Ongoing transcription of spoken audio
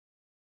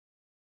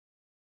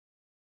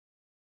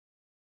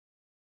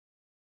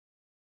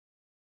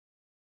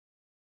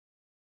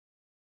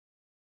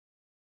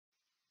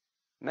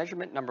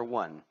Measurement number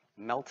 1,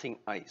 melting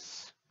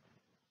ice.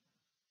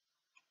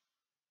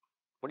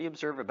 What do you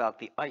observe about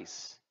the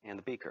ice and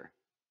the beaker?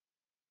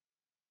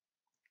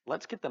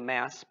 Let's get the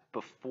mass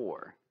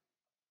before.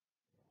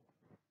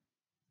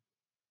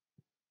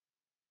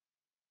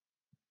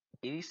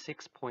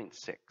 86.6.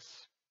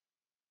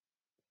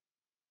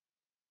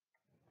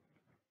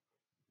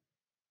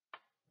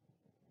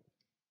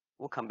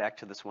 We'll come back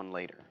to this one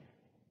later.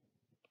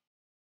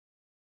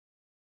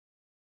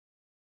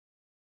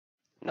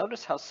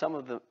 Notice how some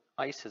of the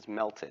ice has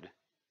melted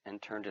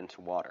and turned into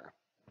water.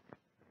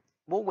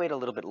 We'll wait a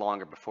little bit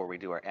longer before we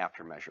do our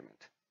after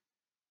measurement.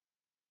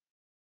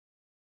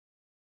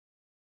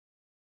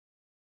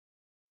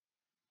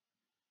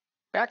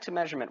 Back to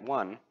measurement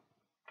 1,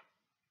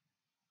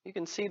 you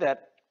can see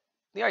that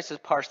the ice is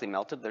partially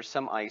melted. There's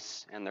some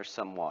ice and there's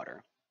some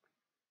water.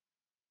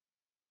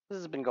 This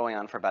has been going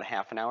on for about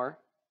half an hour.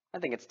 I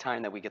think it's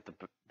time that we get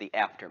the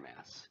after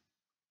mass.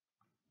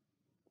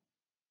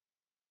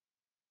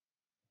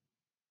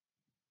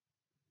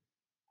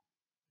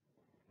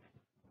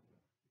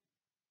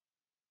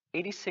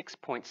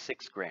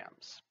 $86.6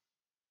 grams.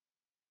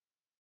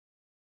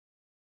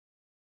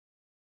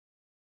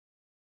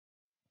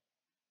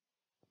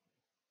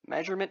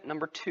 Measurement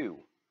number 2,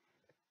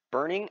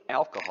 burning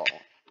alcohol.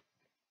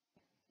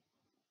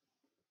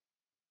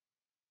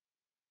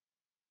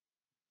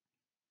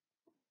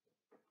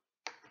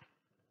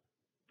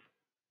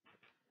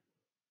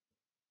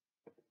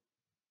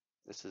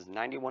 This is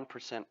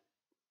 91%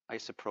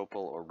 isopropyl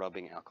or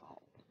rubbing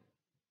alcohol.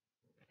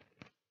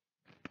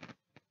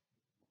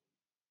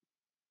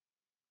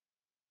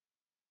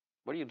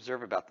 What do you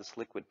observe about this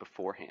liquid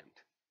beforehand?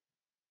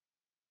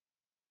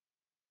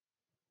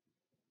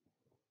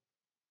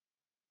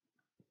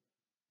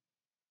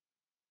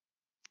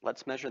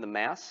 Let's measure the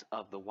mass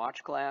of the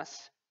watch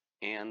glass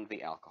and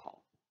the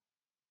alcohol.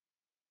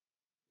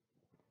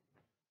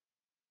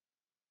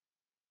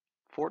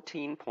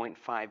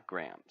 14.5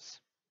 grams.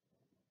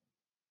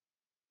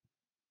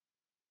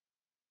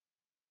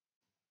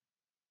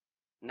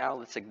 Now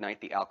let's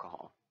ignite the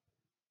alcohol.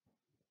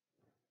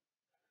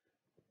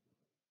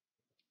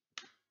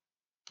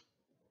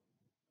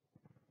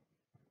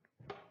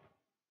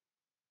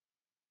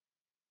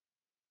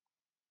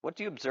 What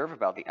do you observe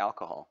about the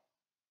alcohol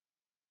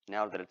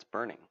now that it's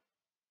burning?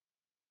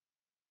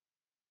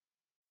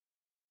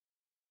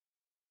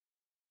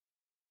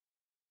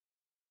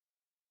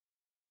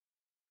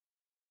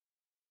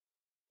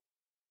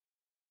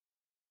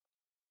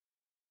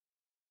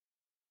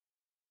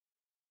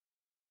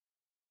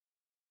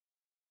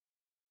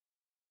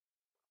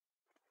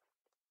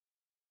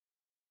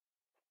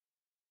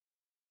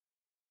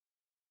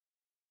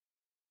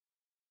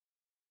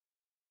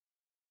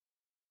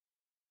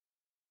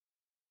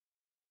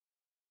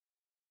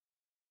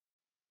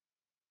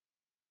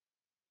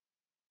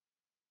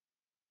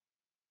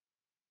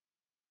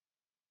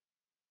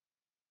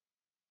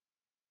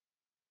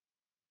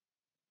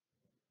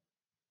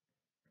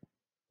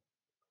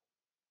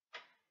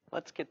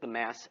 Let's get the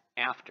mass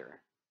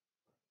after.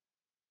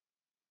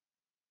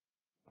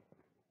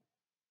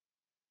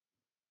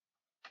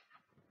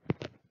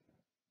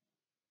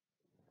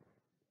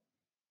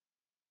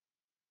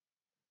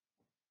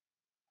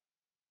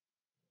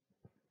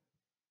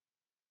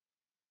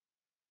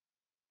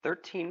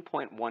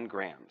 $13.1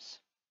 grams.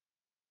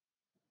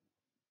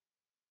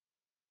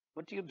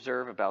 What do you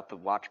observe about the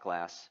watch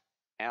glass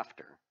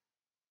after?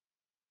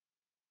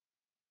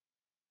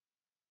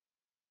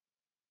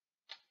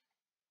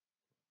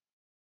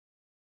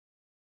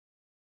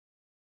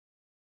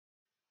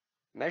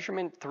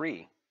 Measurement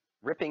 3,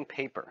 ripping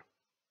paper.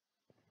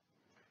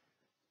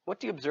 What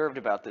do you observe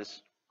about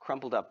this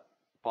crumpled up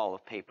ball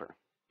of paper?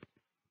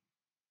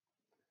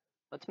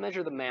 Let's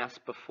measure the mass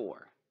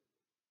before.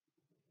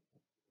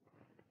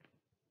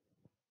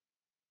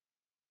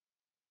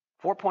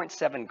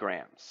 4.7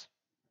 grams.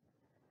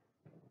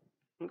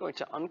 I'm going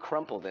to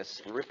uncrumple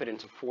this and rip it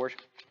into 4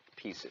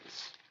 pieces.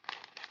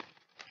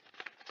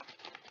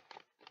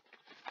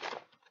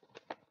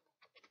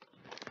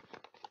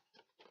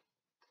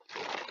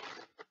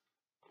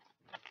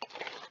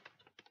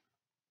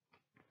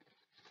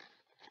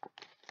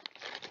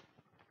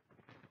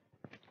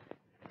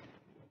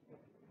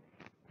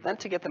 Then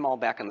to get them all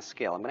back on the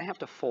scale, I'm going to have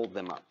to fold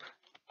them up.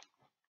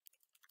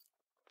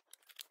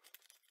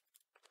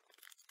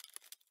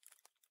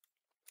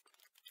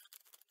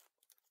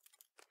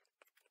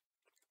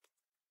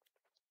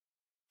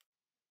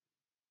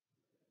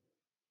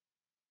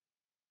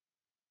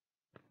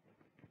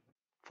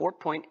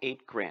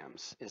 $4.8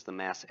 grams is the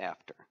mass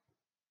after.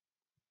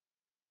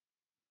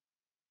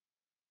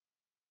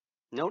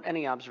 Note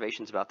any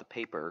observations about the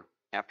paper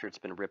after it's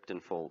been ripped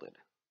and folded.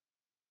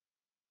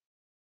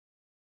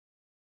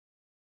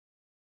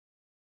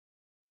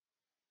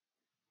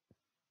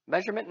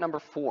 Measurement number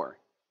 4,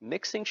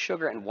 mixing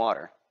sugar and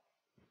water.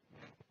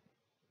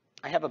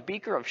 I have a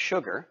beaker of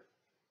sugar.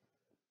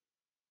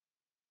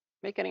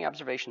 Make any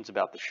observations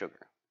about the sugar.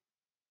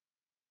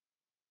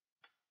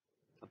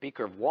 A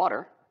beaker of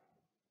water.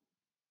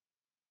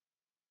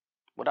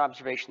 What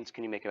observations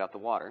can you make about the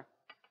water?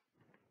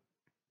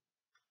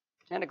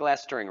 And a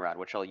glass stirring rod,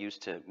 which I'll use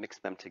to mix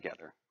them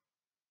together.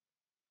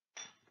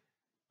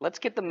 Let's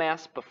get the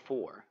mass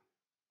before.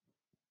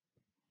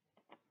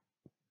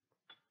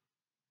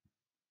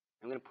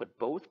 I'm going to put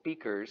both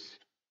beakers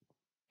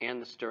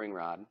and the stirring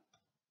rod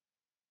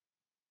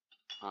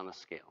on the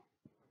scale.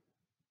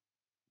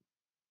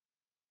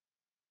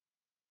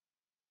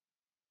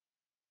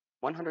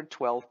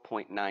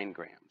 $112.9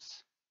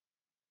 grams.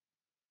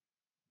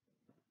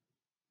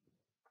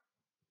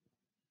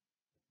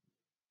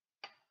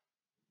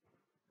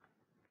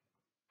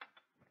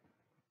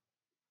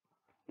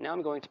 Now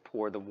I'm going to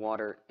pour the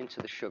water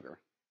into the sugar.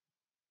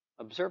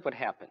 Observe what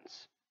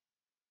happens.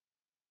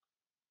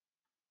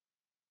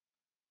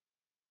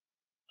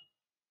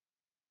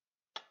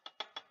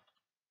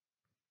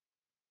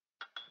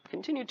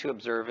 Continue to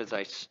observe as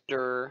I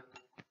stir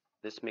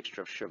this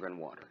mixture of sugar and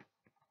water.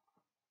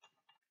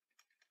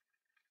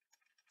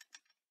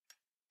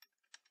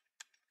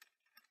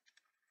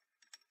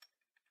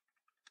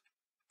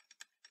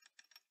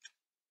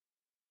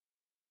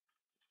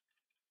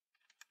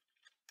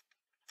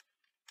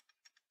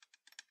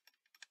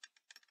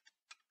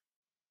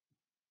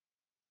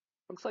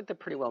 Looks like they're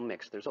pretty well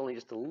mixed. There's only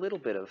just a little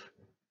bit of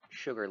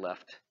sugar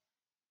left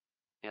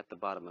at the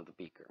bottom of the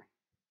beaker.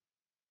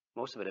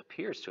 Most of it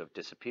appears to have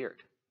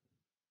disappeared.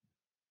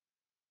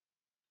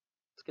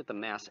 Let's get the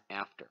mass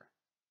after.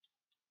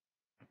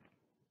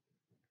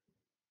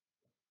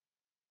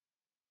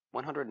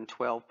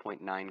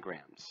 112.9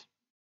 grams.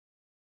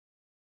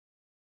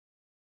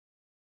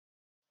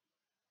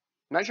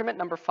 Measurement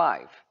number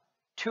 5,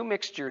 2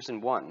 mixtures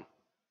in 1.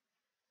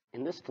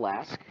 In this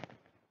flask,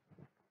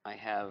 I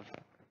have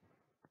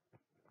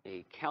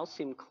a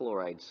calcium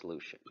chloride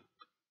solution.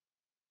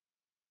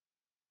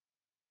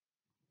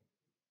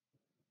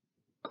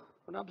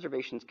 What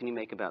observations can you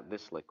make about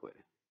this liquid?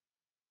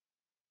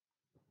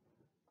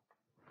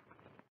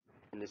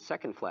 In the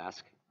second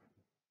flask,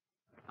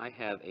 I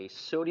have a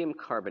sodium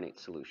carbonate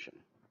solution.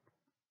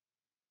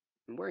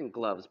 I'm wearing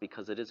gloves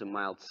because it is a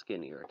mild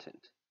skin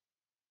irritant.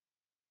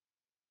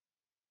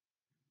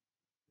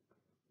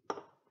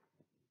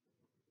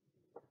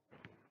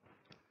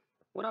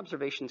 What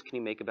observations can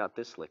you make about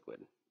this liquid?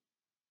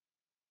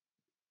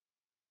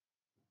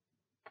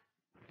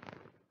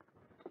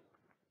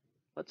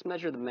 Let's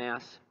measure the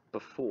mass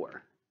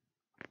before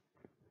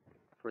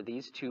for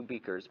these 2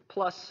 beakers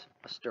plus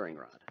a stirring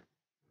rod.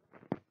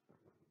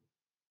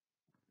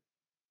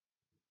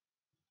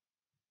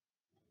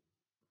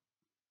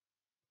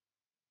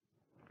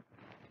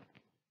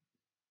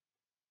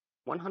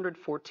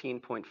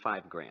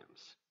 $114.5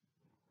 grams.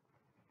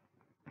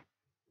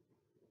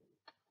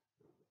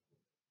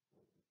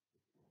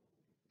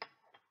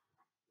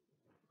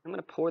 I'm going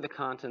to pour the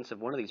contents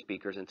of one of these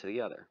beakers into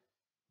the other.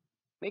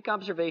 Make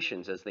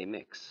observations as they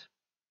mix.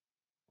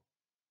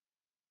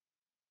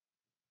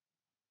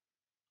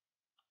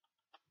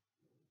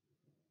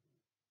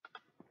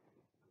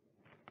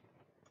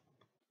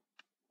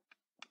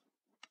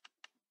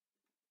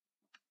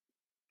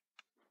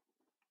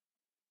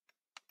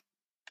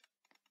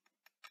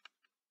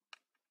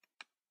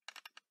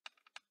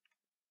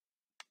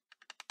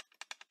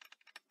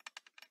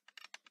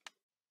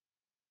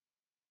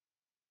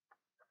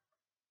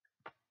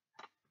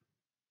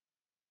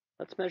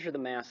 Let's measure the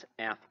mass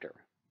after.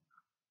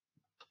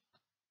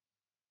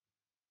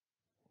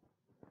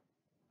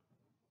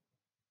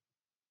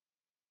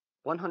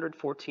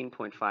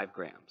 $114.5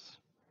 grams.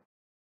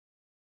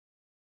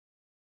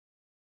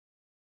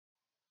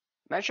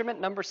 Measurement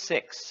number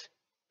 6,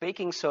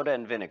 baking soda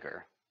and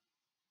vinegar.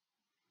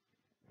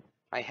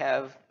 I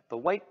have the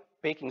white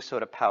baking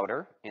soda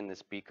powder in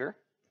this beaker,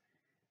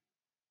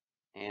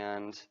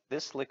 and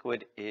this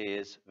liquid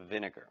is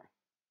vinegar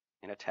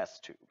in a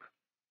test tube.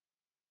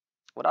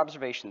 What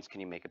observations can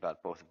you make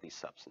about both of these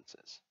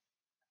substances?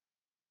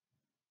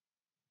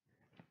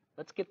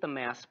 Let's get the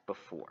mass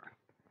before.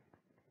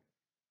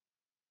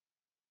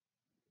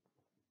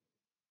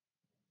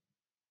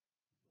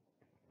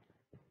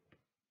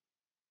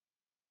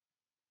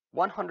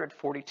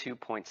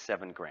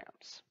 $142.7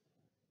 grams.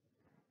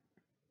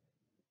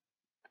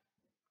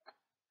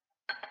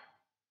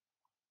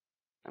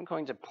 I'm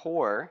going to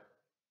pour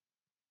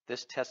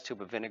this test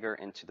tube of vinegar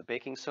into the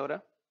baking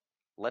soda.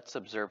 Let's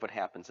observe what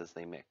happens as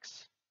they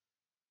mix.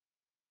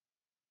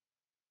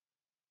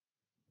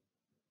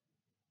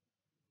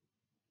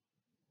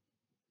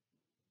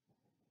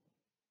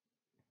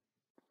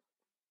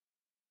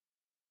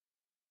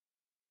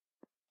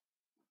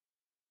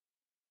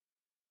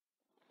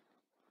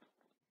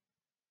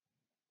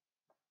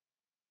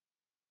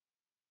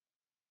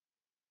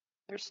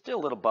 There's still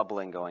a little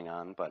bubbling going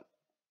on, but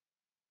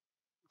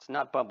it's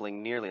not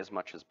bubbling nearly as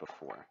much as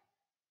before.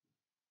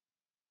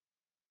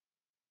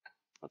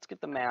 Let's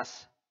get the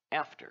mass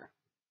after.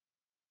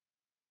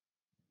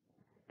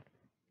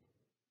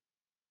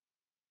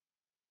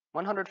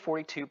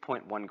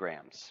 $142.1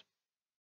 grams.